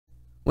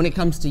when it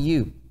comes to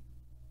you.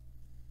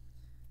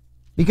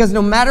 Because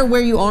no matter where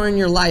you are in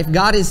your life,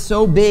 God is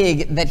so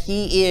big that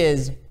He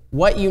is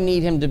what you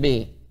need Him to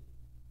be.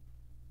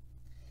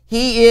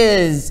 He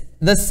is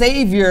the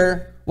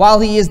Savior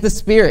while He is the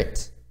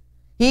Spirit.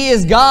 He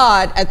is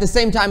God at the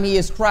same time He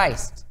is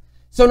Christ.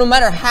 So no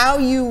matter how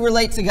you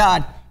relate to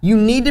God, you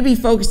need to be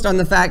focused on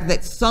the fact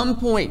that some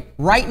point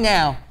right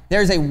now,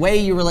 there's a way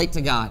you relate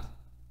to God.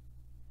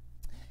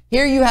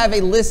 Here you have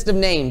a list of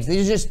names.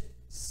 These are just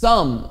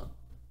some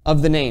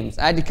of the names.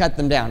 I had to cut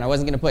them down. I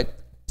wasn't going to put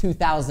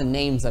 2,000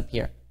 names up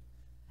here.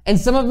 And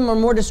some of them are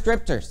more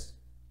descriptors,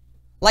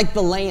 like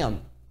the Lamb.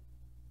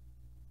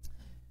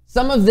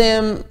 Some of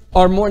them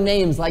are more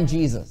names like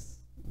Jesus.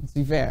 Let's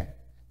be fair.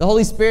 The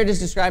Holy Spirit is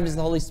described as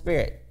the Holy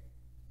Spirit.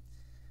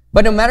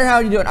 But no matter how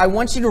you do it, I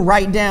want you to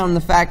write down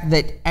the fact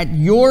that at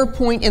your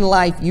point in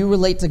life, you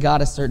relate to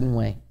God a certain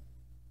way.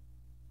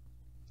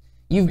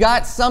 You've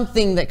got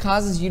something that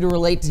causes you to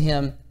relate to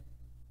Him.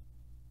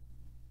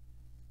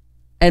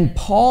 And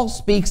Paul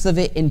speaks of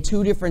it in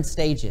two different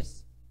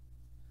stages.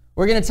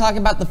 We're going to talk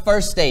about the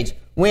first stage,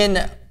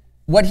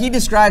 what he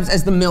describes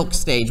as the milk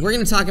stage. We're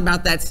going to talk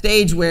about that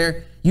stage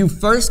where you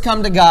first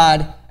come to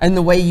God and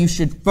the way you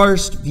should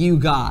first view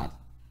God.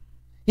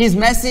 His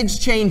message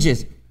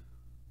changes.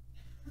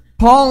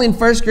 Paul in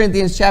 1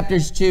 Corinthians chapter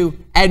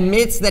 2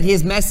 admits that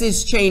his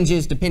message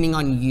changes depending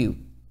on you.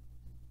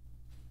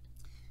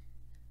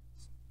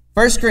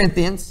 1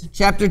 Corinthians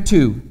chapter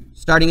 2,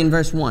 starting in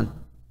verse 1.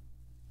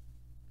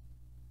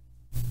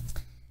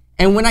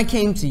 And when I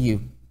came to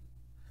you,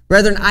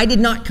 brethren, I did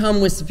not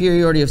come with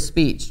superiority of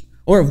speech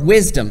or of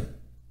wisdom,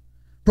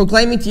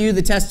 proclaiming to you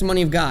the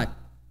testimony of God.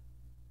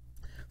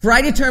 For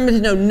I determined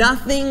to know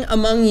nothing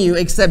among you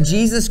except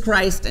Jesus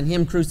Christ and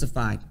Him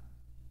crucified.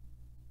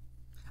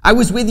 I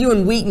was with you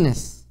in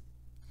weakness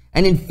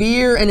and in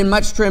fear and in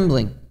much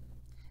trembling.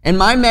 And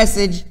my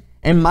message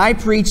and my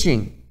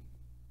preaching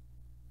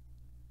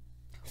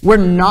were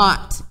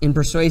not in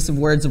persuasive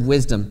words of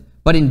wisdom,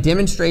 but in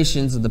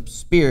demonstrations of the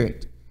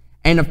Spirit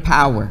and of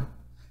power,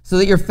 so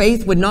that your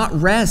faith would not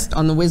rest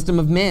on the wisdom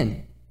of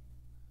men,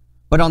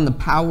 but on the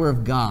power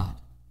of God.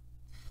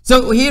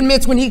 So he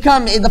admits when he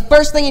comes, the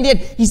first thing he did,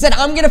 he said,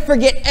 I'm going to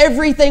forget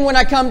everything when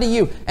I come to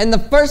you. And the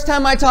first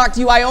time I talk to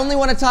you, I only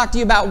want to talk to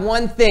you about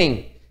one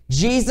thing,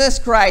 Jesus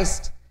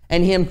Christ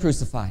and Him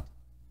crucified.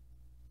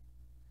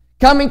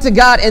 Coming to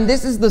God, and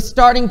this is the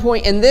starting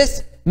point, and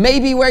this may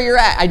be where you're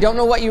at. I don't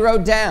know what you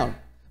wrote down,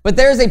 but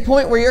there's a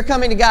point where you're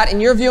coming to God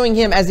and you're viewing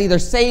Him as either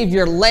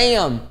Savior,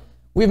 Lamb.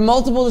 We have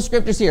multiple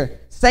descriptors here.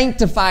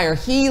 Sanctifier,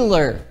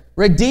 healer,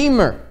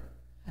 redeemer.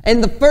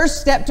 And the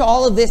first step to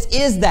all of this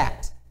is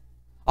that.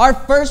 Our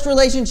first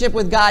relationship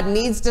with God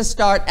needs to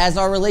start as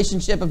our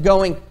relationship of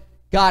going,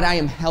 God, I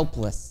am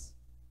helpless.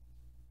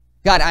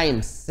 God, I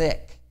am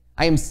sick.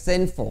 I am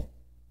sinful.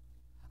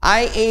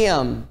 I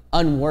am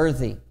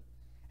unworthy.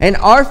 And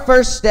our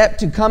first step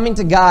to coming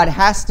to God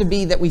has to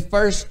be that we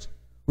first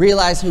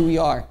realize who we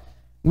are.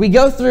 We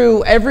go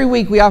through, every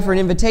week we offer an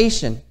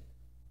invitation.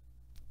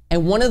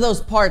 And one of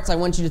those parts I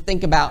want you to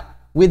think about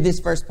with this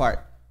first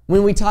part,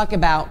 when we talk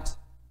about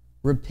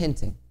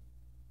repenting.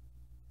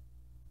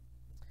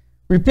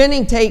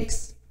 Repenting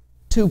takes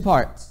two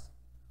parts.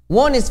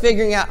 One is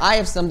figuring out I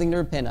have something to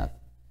repent of.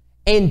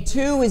 And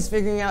two is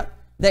figuring out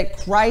that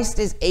Christ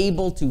is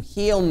able to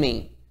heal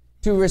me,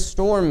 to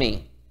restore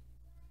me,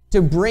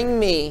 to bring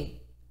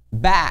me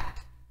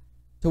back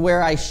to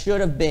where I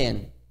should have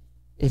been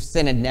if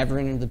sin had never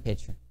entered the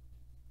picture.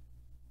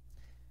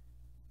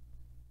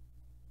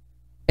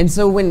 And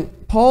so when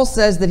Paul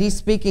says that he's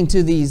speaking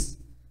to these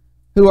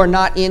who are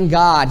not in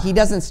God, he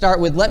doesn't start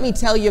with, let me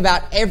tell you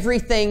about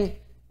everything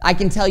I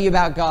can tell you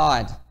about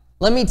God.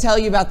 Let me tell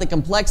you about the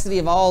complexity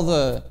of all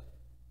the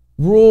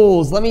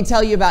rules. Let me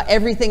tell you about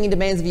everything He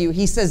demands of you.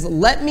 He says,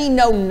 let me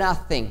know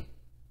nothing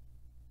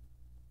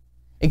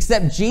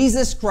except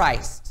Jesus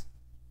Christ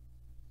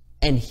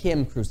and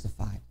Him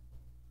crucified.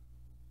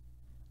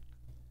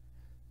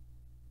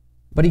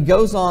 But he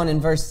goes on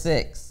in verse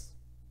 6,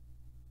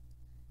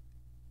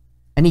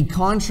 and he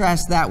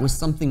contrasts that with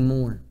something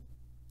more.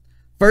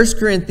 1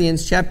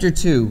 Corinthians chapter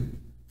 2,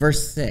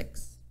 verse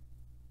 6.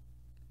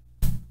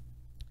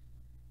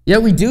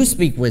 Yet we do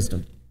speak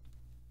wisdom.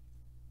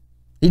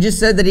 He just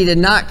said that he did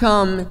not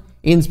come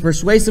in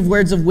persuasive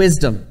words of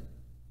wisdom.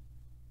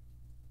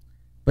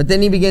 But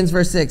then he begins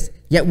verse 6.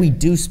 Yet we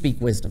do speak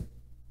wisdom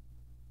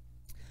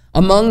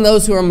among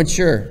those who are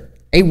mature.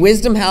 A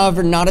wisdom,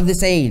 however, not of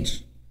this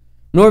age,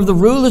 nor of the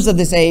rulers of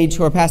this age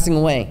who are passing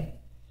away.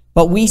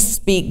 But we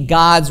speak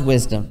God's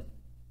wisdom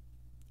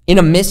in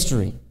a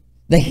mystery,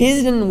 the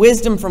hidden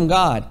wisdom from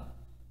God,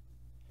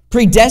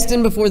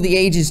 predestined before the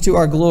ages to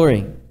our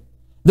glory.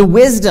 The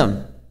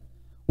wisdom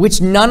which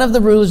none of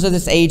the rulers of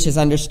this age has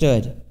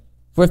understood.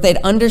 For if they'd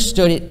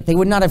understood it, they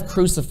would not have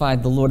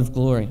crucified the Lord of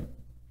glory.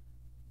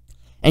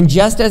 And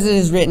just as it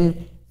is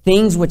written,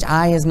 things which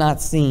eye has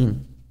not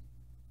seen,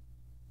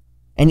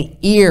 and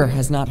ear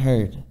has not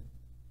heard,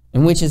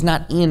 and which has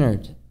not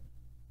entered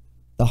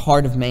the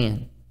heart of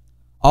man,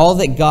 all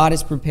that God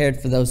has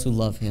prepared for those who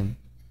love Him.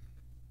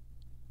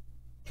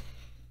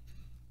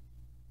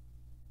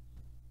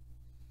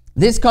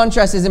 This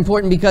contrast is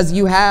important because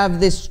you have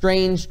this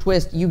strange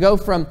twist. You go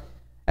from,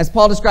 as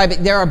Paul described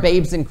it, there are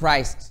babes in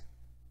Christ.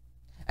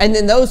 And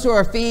then those who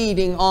are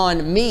feeding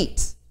on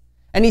meat.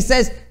 And he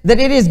says that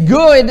it is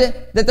good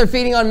that they're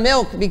feeding on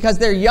milk because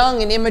they're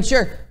young and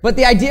immature. But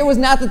the idea was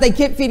not that they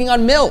kept feeding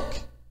on milk.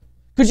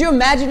 Could you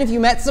imagine if you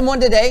met someone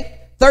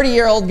today,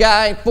 30-year-old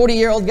guy,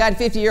 40-year-old guy,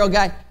 50-year-old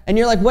guy, and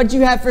you're like, what'd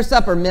you have for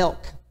supper?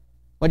 Milk.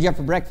 What'd you have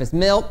for breakfast?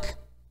 Milk.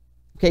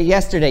 Okay,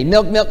 yesterday,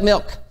 milk, milk,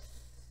 milk.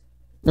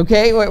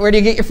 Okay, where do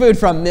you get your food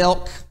from?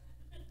 Milk.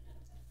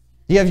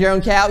 Do you have your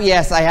own cow?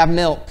 Yes, I have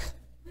milk.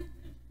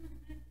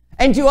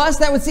 And to us,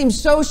 that would seem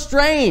so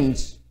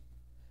strange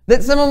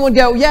that someone would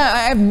go, yeah, I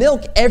have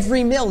milk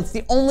every meal. It's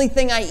the only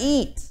thing I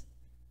eat.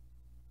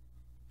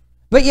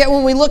 But yet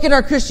when we look at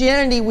our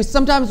Christianity,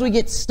 sometimes we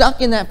get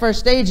stuck in that first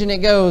stage and it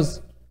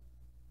goes,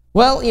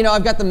 well,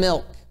 I've got the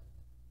milk.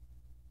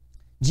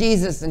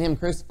 Jesus and him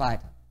crucified.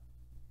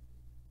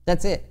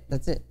 That's it.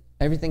 That's it.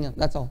 Everything else.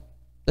 That's all.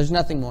 There's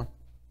nothing more.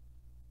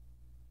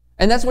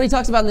 And that's what he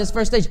talks about in this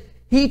first stage.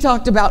 He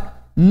talked about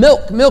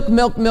milk, milk,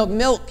 milk, milk,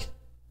 milk.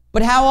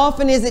 But how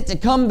often is it to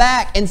come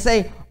back and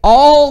say,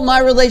 all my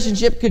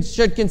relationship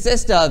should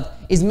consist of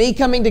is me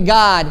coming to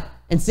God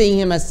and seeing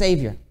him as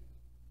Savior?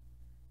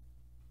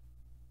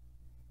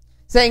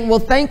 Saying, well,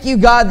 thank you,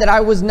 God, that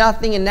I was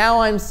nothing and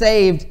now I'm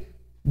saved.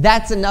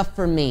 That's enough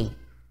for me.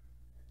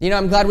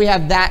 I'm glad we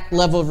have that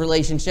level of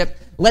relationship.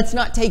 Let's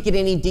not take it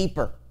any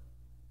deeper.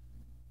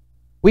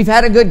 We've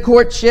had a good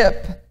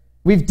courtship.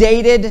 We've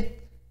dated.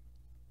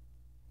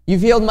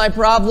 You've healed my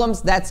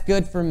problems. That's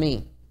good for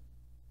me.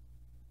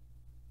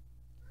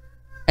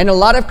 And a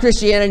lot of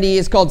Christianity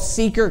is called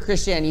seeker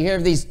Christianity. You hear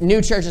of these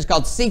new churches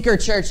called seeker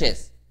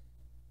churches.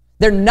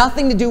 They're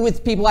nothing to do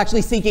with people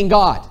actually seeking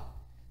God.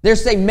 They're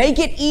saying, make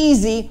it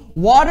easy,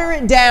 water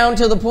it down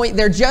to the point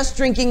they're just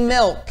drinking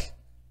milk.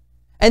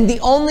 And the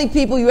only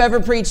people you ever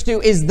preach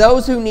to is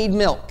those who need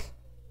milk.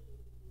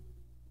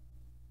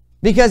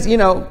 Because,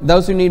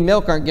 those who need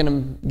milk aren't going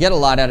to get a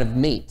lot out of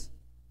meat.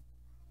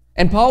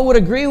 And Paul would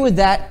agree with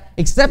that,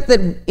 except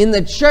that in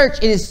the church,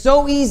 it is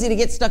so easy to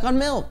get stuck on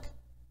milk.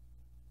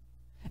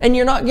 And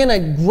you're not going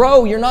to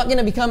grow, you're not going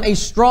to become a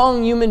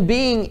strong human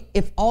being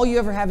if all you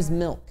ever have is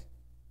milk.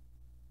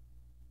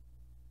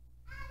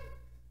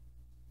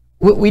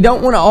 We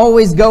don't want to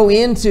always go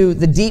into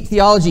the deep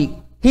theology.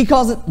 He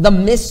calls it the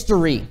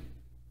mystery.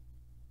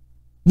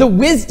 The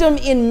wisdom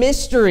in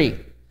mystery.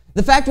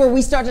 The fact where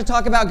we start to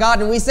talk about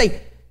God and we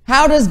say,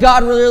 how does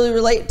God really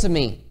relate to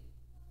me?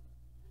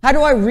 How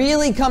do I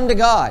really come to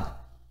God?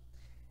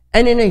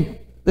 And in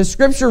the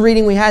scripture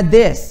reading, we had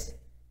this.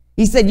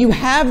 He said, you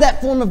have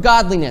that form of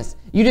godliness.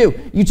 You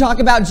do. You talk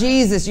about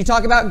Jesus. You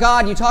talk about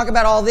God. You talk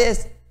about all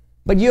this.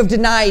 But you have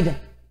denied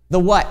the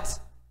what?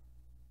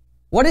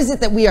 What is it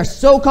that we are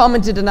so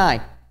common to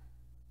deny?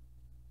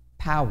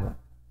 Power.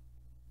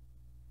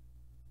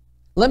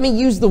 Let me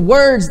use the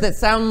words that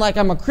sound like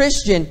I'm a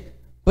Christian,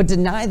 but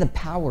deny the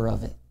power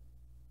of it.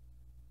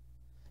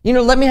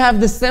 Let me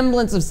have the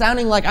semblance of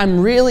sounding like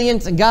I'm really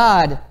into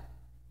God,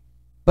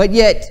 but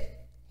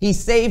yet he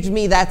saved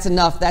me, that's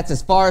enough. That's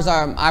as far as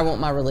I want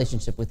my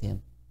relationship with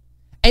him.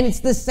 And it's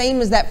the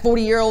same as that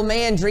 40-year-old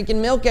man drinking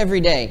milk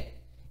every day.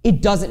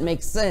 It doesn't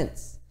make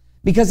sense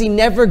because he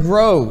never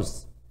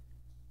grows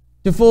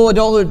to full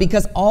adulthood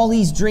because all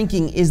he's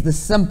drinking is the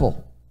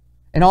simple.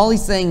 And all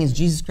he's saying is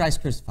Jesus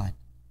Christ crucified.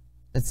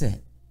 That's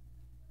it.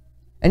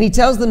 And he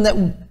tells them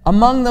that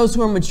among those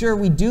who are mature,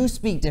 we do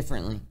speak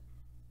differently.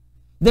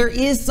 There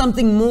is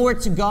something more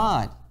to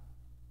God.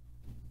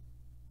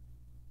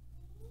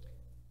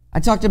 I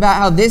talked about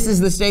how this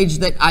is the stage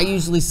that I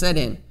usually sit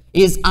in,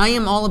 is I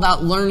am all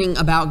about learning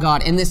about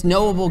God and this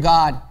knowable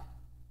God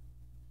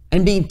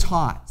and being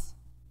taught.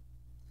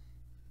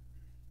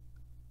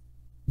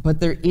 But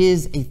there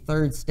is a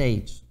third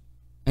stage.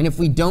 And if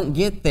we don't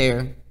get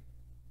there,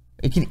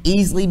 it can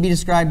easily be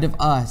described of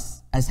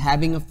us as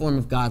having a form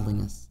of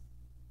godliness,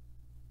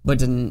 but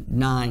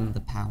denying the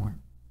power.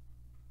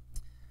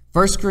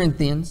 1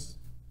 Corinthians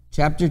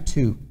chapter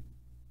 2,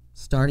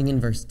 starting in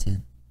verse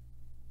 10.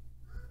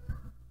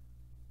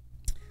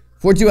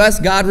 For to us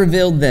God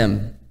revealed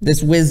them,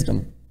 this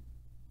wisdom,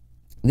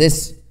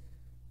 this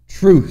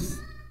truth.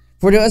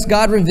 For to us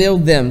God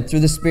revealed them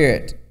through the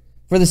Spirit.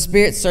 For the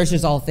Spirit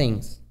searches all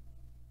things,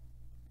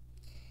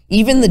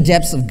 even the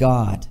depths of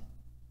God.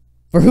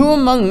 For who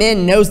among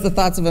men knows the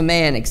thoughts of a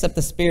man except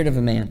the spirit of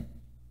a man,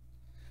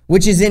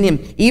 which is in him?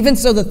 Even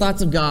so the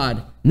thoughts of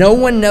God, no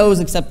one knows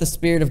except the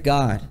Spirit of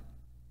God.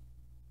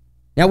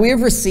 Now we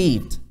have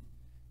received,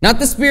 not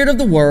the spirit of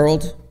the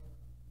world,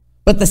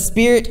 but the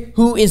Spirit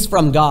who is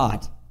from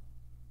God,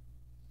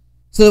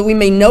 so that we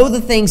may know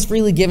the things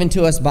freely given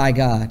to us by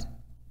God,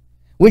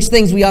 which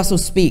things we also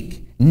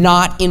speak,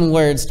 not in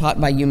words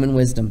taught by human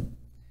wisdom,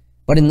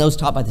 but in those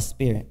taught by the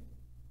Spirit,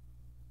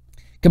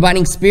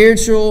 combining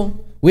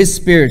spiritual with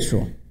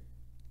spiritual.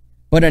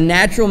 But a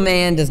natural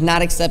man does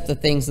not accept the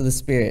things of the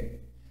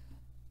Spirit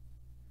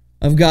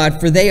of God,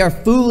 for they are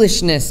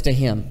foolishness to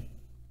him,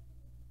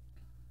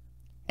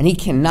 and he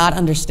cannot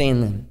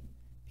understand them,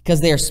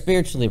 because they are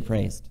spiritually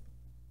appraised.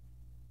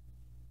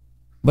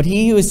 But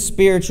he who is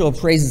spiritual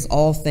appraises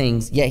all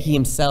things, yet he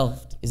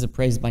himself is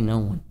appraised by no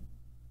one.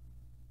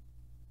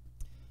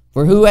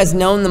 For who has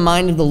known the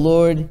mind of the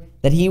Lord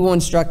that he will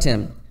instruct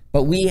him?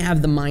 But we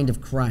have the mind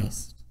of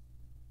Christ.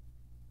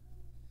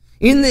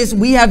 In this,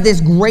 we have this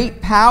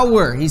great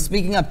power he's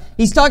speaking of.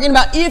 He's talking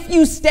about if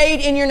you stayed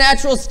in your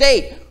natural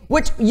state,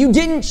 which you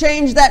didn't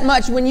change that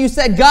much when you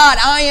said, God,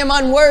 I am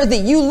unworthy.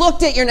 You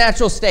looked at your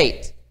natural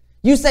state.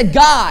 You said,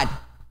 God,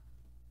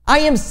 I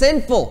am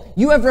sinful.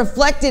 You have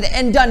reflected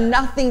and done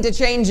nothing to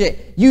change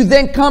it. You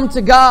then come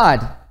to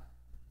God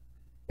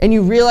and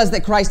you realize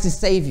that Christ is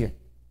Savior.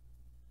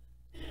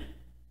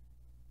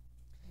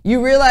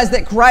 You realize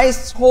that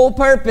Christ's whole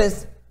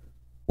purpose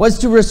was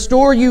to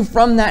restore you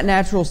from that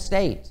natural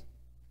state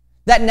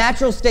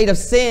of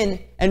sin,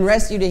 and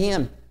rescue to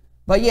Him.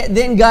 But yet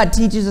then God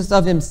teaches us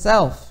of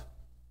Himself.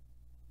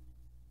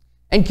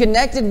 And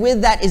connected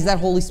with that is that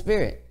Holy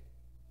Spirit.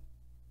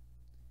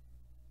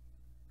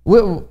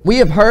 We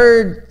have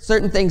heard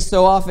certain things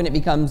so often it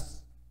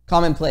becomes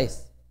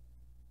commonplace.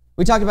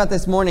 We talked about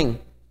this morning,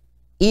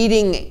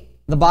 eating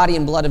the body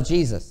and blood of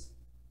Jesus.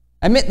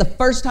 I admit the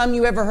first time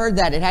you ever heard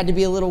that, it had to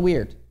be a little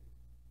weird.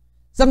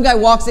 Some guy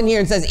walks in here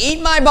and says, eat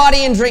my body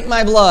and drink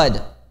my blood.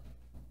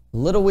 A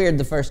little weird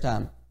the first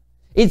time.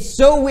 It's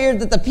so weird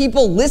that the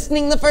people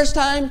listening the first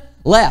time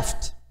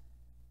left.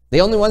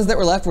 The only ones that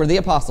were left were the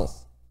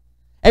apostles.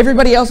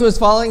 Everybody else who was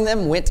following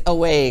them went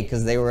away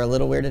because they were a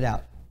little weirded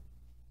out.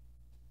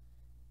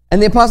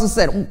 And the apostles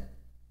said,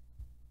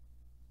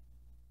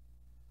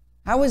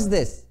 how is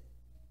this?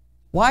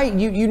 Why?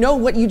 You know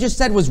what you just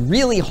said was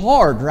really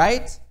hard,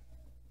 right?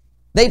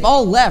 They've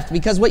all left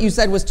because what you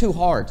said was too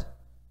hard.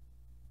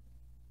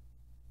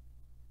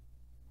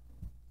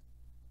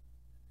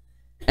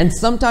 And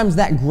sometimes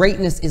that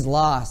greatness is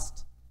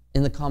lost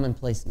in the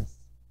commonplaceness.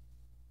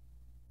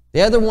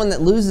 The other one that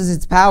loses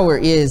its power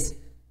is,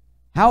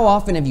 how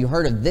often have you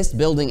heard of this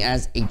building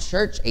as a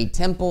church, a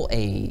temple,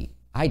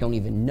 I don't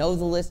even know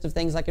the list of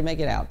things I could make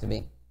it out to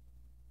be.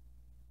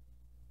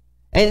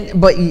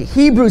 But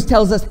Hebrews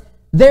tells us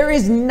there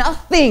is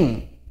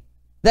nothing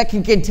that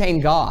can contain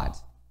God.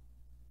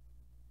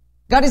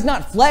 God is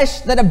not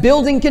flesh that a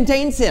building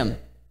contains Him.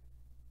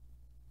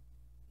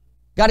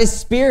 God is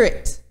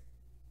spirit.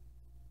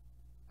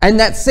 And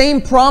that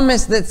same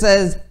promise that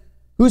says,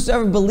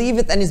 whosoever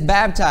believeth and is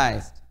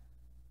baptized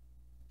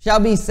shall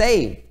be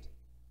saved.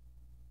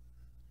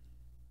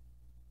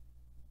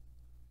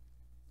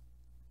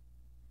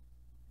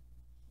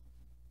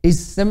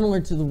 Is similar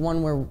to the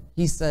one where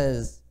he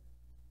says,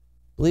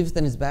 believeth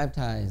and is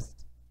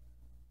baptized,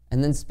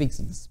 and then speaks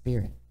of the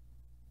Spirit.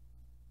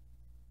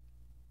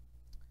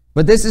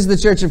 But this is the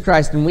Church of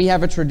Christ, and we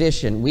have a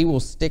tradition. We will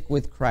stick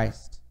with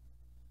Christ.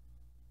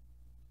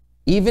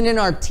 Even in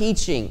our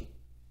teaching,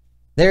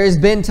 there has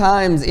been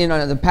times in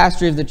the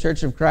pastory of the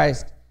Church of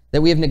Christ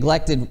that we have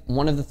neglected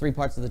one of the three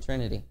parts of the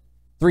Trinity.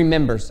 Three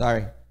members,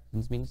 sorry. I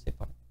didn't mean to say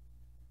part.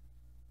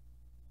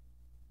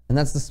 And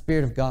that's the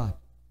Spirit of God.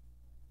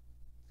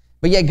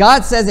 But yet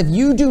God says, if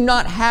you do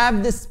not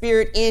have the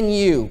Spirit in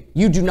you,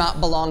 you do not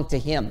belong to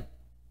Him.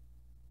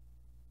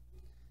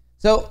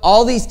 So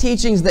all these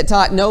teachings that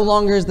taught no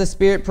longer is the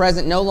Spirit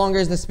present, no longer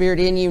is the Spirit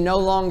in you, no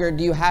longer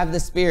do you have the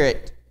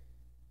Spirit,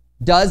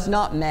 does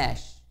not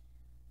mesh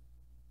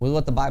with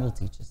what the Bible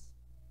teaches.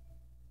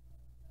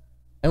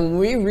 And when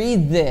we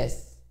read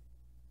this,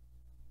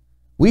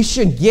 we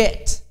should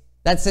get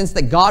that sense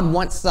that God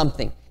wants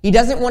something. He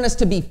doesn't want us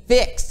to be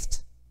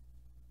fixed.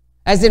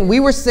 As in, we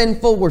were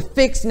sinful, we're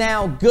fixed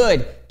now,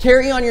 good.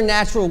 Carry on your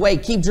natural way,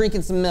 keep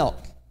drinking some milk.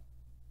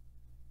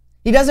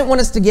 He doesn't want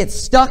us to get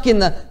stuck in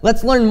the,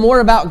 let's learn more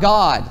about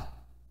God.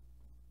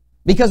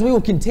 Because we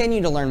will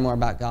continue to learn more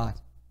about God.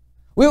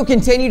 We will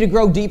continue to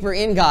grow deeper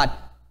in God.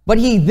 But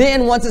He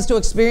then wants us to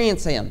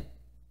experience Him.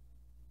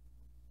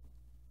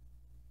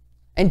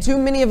 And too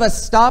many of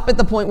us stop at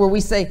the point where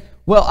we say,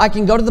 well, I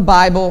can go to the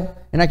Bible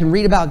and I can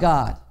read about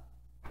God.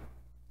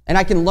 And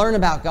I can learn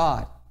about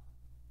God.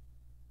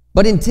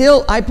 But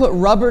until I put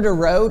rubber to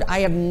road, I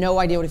have no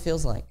idea what it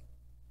feels like.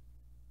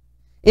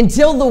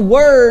 Until the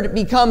Word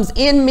becomes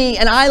in me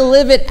and I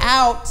live it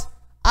out,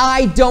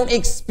 I don't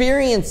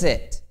experience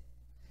it.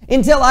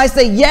 Until I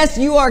say, yes,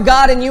 you are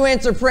God and you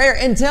answer prayer,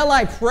 until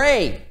I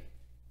pray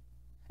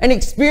and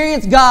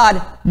experience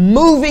God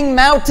moving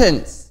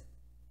mountains,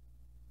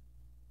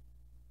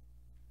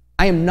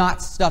 I am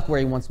not stuck where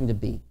He wants me to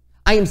be.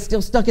 I am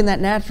still stuck in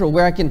that natural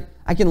where I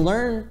can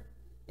learn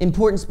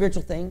important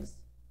spiritual things.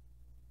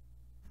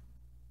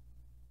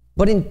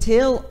 But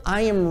until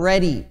I am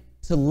ready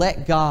to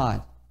let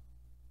God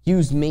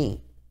use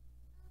me,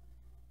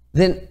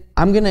 then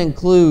I'm going to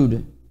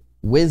include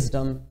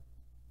wisdom.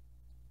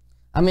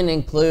 I'm going to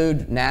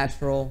include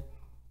natural.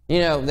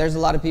 There's a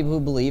lot of people who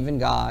believe in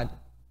God.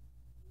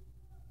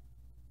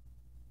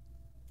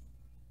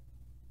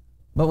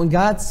 But when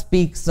God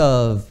speaks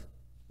of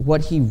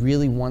what He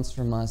really wants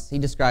from us, He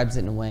describes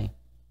it in a way.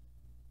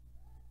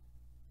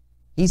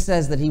 He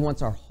says that He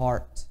wants our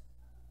heart,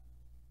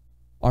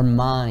 our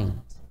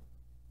mind,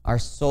 our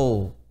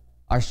soul,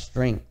 our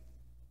strength.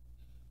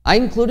 I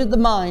included the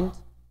mind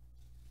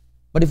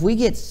But if we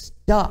get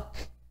stuck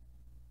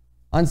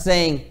on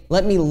saying,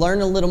 let me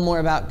learn a little more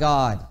about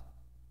God,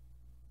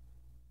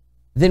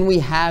 then we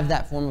have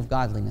that form of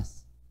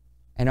godliness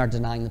and are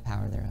denying the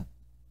power thereof.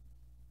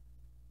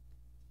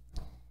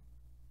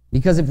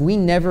 Because if we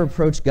never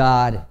approach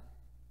God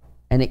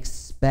and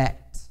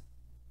expect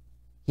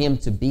Him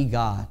to be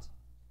God,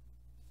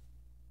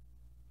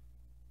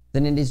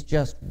 then it is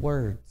just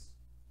words.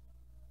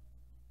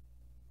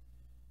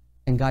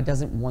 And God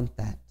doesn't want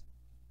that.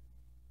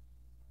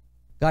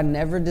 God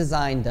never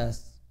designed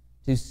us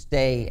to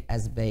stay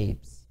as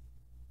babes.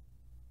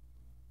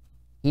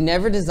 He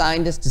never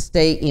designed us to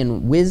stay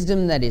in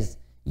wisdom that is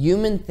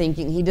human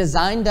thinking. He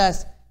designed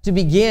us to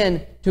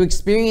begin to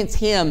experience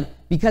Him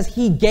because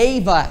He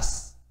gave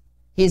us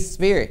His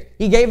Spirit.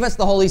 He gave us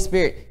the Holy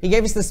Spirit. He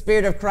gave us the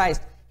Spirit of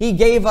Christ. He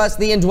gave us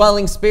the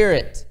indwelling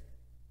Spirit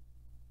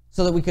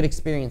so that we could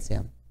experience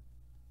Him.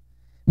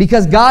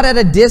 Because God at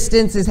a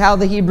distance is how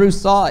the Hebrews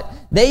saw it.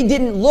 They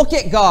didn't look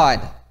at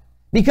God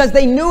because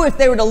they knew if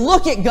they were to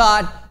look at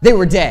God, they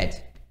were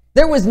dead.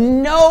 There was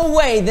no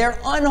way their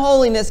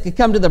unholiness could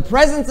come to the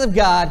presence of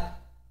God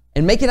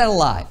and make it out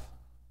alive.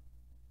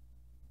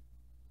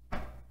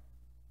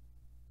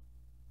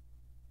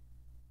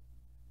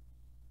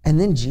 And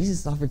then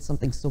Jesus offered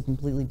something so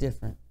completely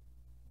different.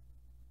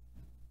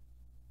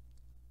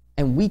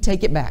 And we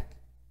take it back.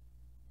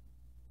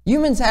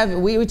 Humans have,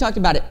 we talked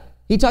about it.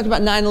 He talked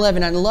about 9/11,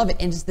 and I love it.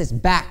 And just this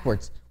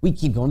backwards. We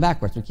keep going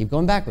backwards. We keep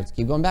going backwards.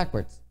 Keep going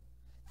backwards.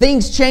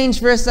 Things change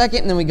for a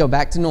second, and then we go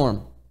back to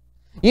norm.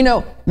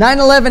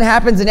 9/11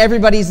 happens, and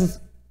everybody's,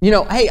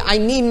 hey, I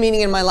need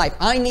meaning in my life.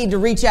 I need to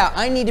reach out.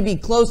 I need to be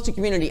close to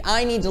community.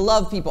 I need to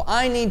love people.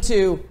 I need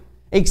to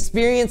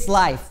experience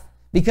life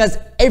because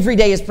every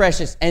day is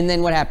precious. And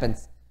then what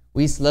happens?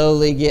 We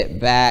slowly get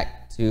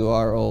back to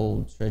our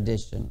old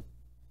tradition.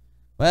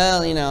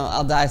 Well,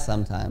 I'll die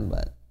sometime,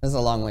 but that's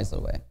a long ways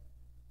away.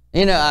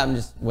 I'm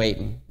just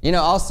waiting.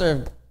 I'll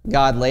serve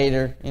God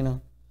later,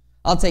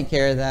 I'll take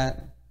care of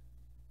that.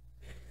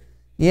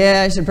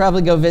 Yeah, I should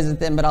probably go visit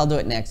them, but I'll do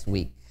it next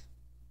week.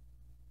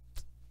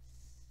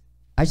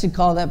 I should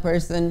call that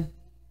person.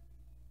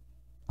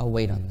 I'll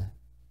wait on that.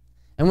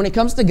 And when it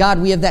comes to God,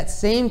 we have that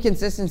same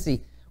consistency.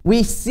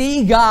 We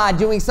see God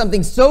doing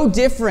something so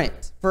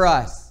different for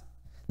us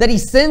that He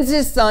sends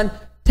His Son,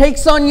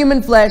 takes on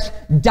human flesh,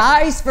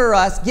 dies for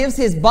us, gives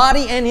His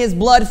body and His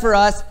blood for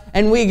us,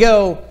 and we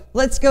go,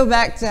 let's go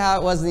back to how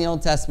it was in the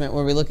Old Testament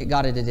where we look at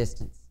God at a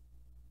distance.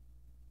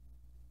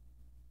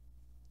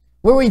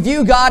 Where we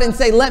view God and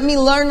say, let me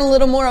learn a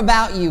little more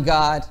about you,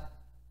 God.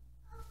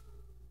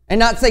 And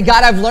not say,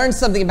 God, I've learned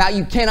something about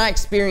you. Can I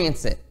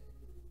experience it?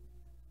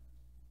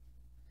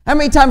 How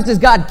many times does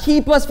God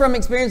keep us from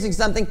experiencing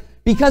something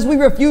because we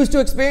refuse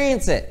to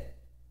experience it?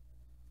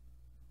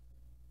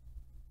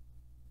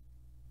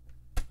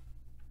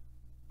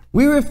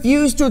 We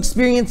refuse to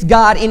experience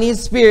God in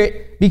His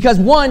Spirit because,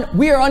 one,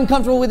 we are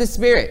uncomfortable with His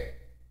Spirit.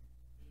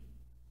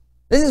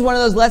 This is one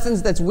of those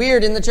lessons that's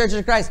weird in the Church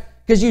of Christ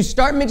because you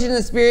start mentioning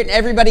the Spirit and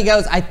everybody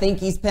goes, I think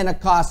He's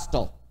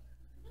Pentecostal.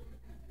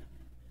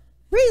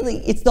 Really,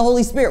 it's the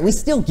Holy Spirit. We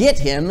still get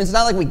Him. It's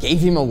not like we gave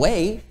Him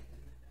away.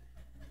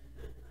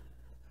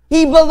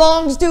 He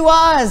belongs to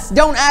us.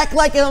 Don't act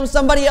like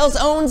somebody else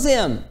owns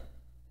Him.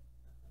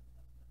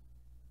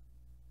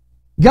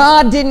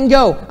 God didn't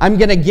go, I'm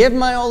going to give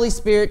my Holy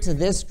Spirit to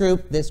this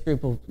group. This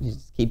group will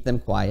just keep them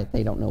quiet.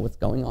 They don't know what's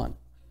going on.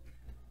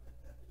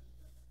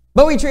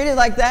 But we treat it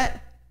like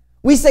that.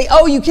 We say,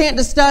 oh, you can't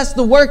discuss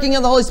the working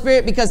of the Holy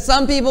Spirit because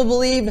some people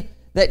believe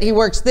that He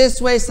works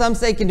this way. Some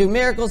say He can do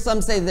miracles.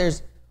 Some say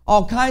there's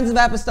all kinds of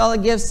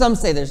apostolic gifts. Some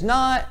say there's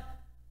not.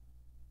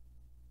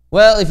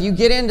 Well, if you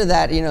get into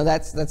that,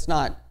 that's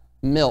not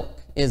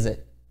milk, is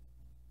it?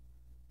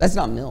 That's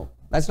not milk.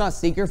 That's not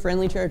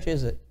seeker-friendly church,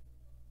 is it?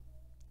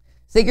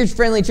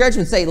 Seeker-friendly church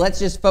would say, let's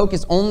just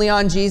focus only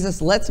on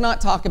Jesus. Let's not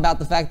talk about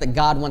the fact that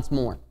God wants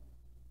more.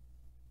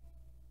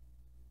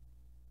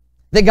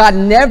 That God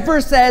never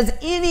says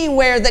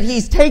anywhere that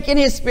He's taken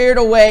His Spirit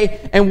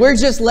away and we're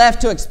just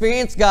left to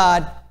experience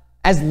God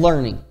as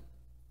learning.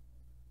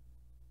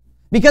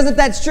 Because if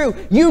that's true,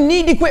 you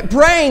need to quit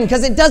praying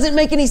because it doesn't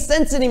make any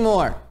sense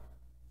anymore.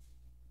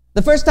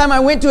 The first time I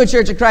went to a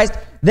Church of Christ,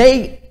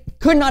 they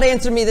could not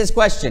answer me this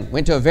question.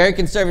 Went to a very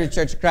conservative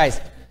Church of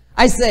Christ.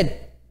 I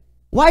said,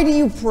 why do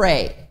you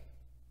pray?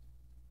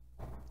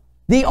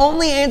 The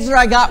only answer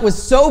I got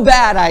was so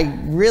bad I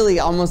really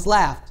almost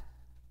laughed.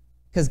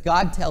 Because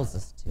God tells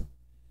us to.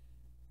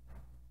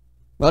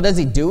 Well, does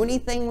He do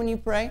anything when you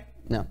pray?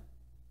 No.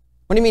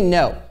 What do you mean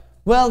no?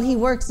 Well, He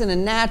works in a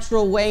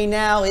natural way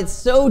now. It's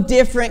so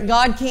different.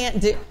 God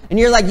can't do... And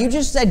you're like, you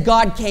just said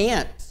God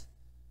can't.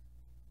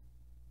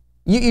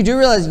 You do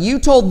realize you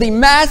told the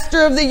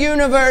master of the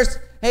universe,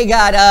 hey,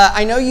 God,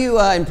 I know you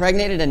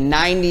impregnated a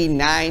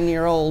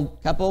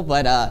 99-year-old couple,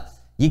 but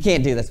you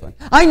can't do this one.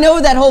 I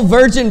know that whole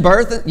virgin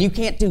birth. You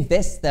can't do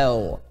this,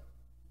 though.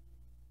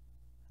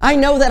 I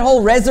know that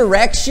whole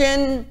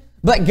resurrection,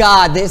 but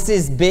God, this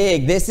is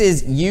big. This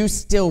is you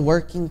still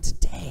working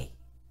today.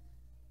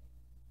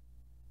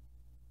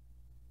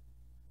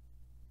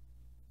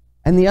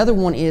 And the other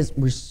one is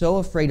we're so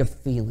afraid of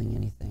feeling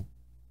anything.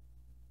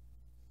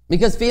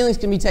 Because feelings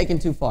can be taken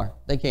too far.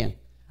 They can.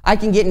 I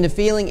can get into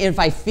feeling, and if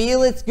I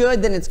feel it's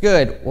good, then it's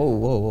good. Whoa,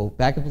 whoa, whoa,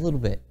 back up a little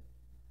bit.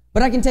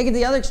 But I can take it to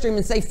the other extreme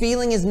and say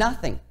feeling is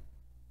nothing.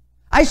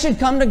 I should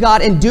come to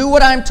God and do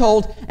what I'm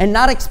told and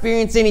not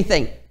experience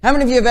anything. How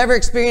many of you have ever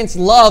experienced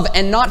love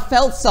and not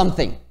felt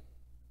something?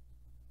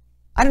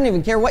 I don't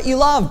even care what you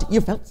loved. You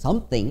felt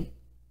something.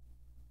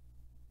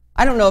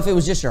 I don't know if it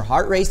was just your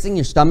heart racing,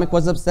 your stomach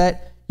was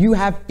upset. You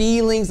have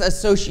feelings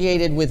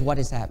associated with what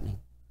is happening.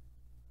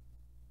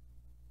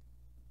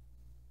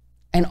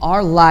 And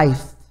our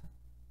life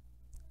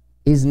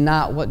is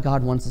not what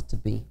God wants it to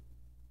be.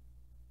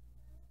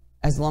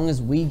 As long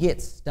as we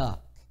get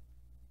stuck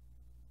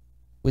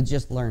with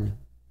just learning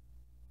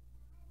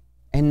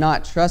and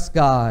not trust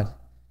God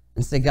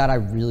and say, God, I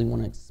really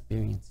want to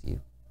experience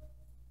you.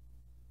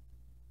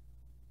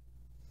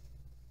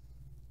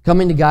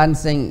 Coming to God and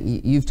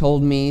saying, you've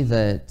told me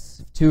that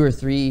if 2 or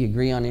 3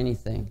 agree on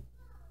anything,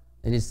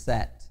 it is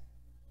set.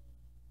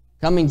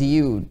 Coming to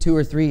you, 2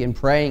 or 3, and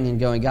praying and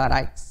going, God, I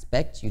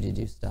expect you to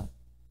do stuff.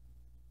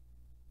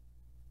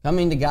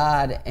 Coming to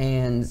God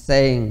and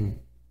saying,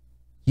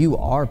 you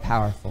are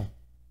powerful.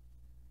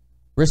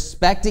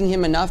 Respecting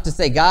Him enough to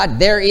say, God,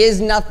 there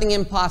is nothing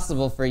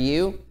impossible for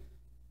you.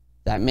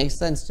 That makes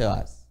sense to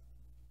us.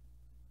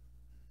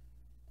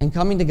 And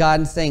coming to God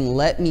and saying,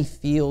 let me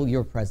feel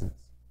your presence.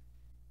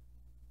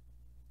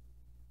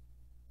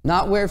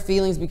 Not where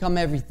feelings become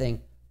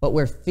everything, but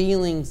where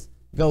feelings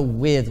go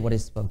with what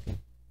is spoken.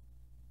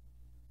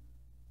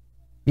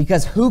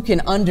 Because who can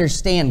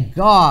understand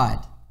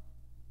God?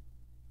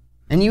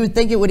 And you would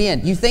think it would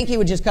end. You think He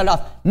would just cut it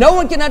off. No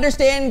one can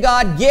understand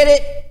God. Get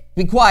it?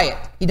 Be quiet.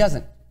 He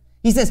doesn't.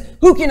 He says,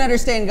 who can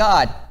understand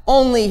God?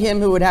 Only him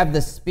who would have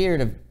the spirit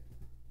of...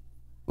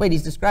 Wait,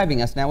 He's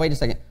describing us now. Wait a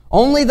second.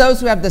 Only those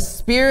who have the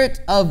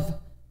spirit of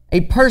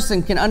a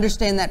person can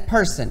understand that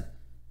person.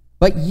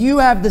 But you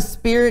have the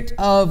Spirit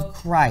of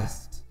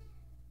Christ.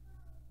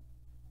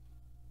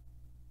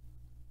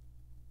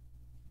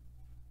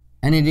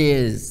 And it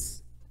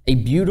is a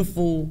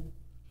beautiful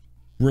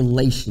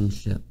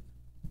relationship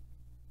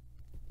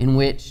in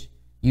which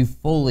you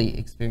fully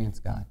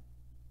experience God.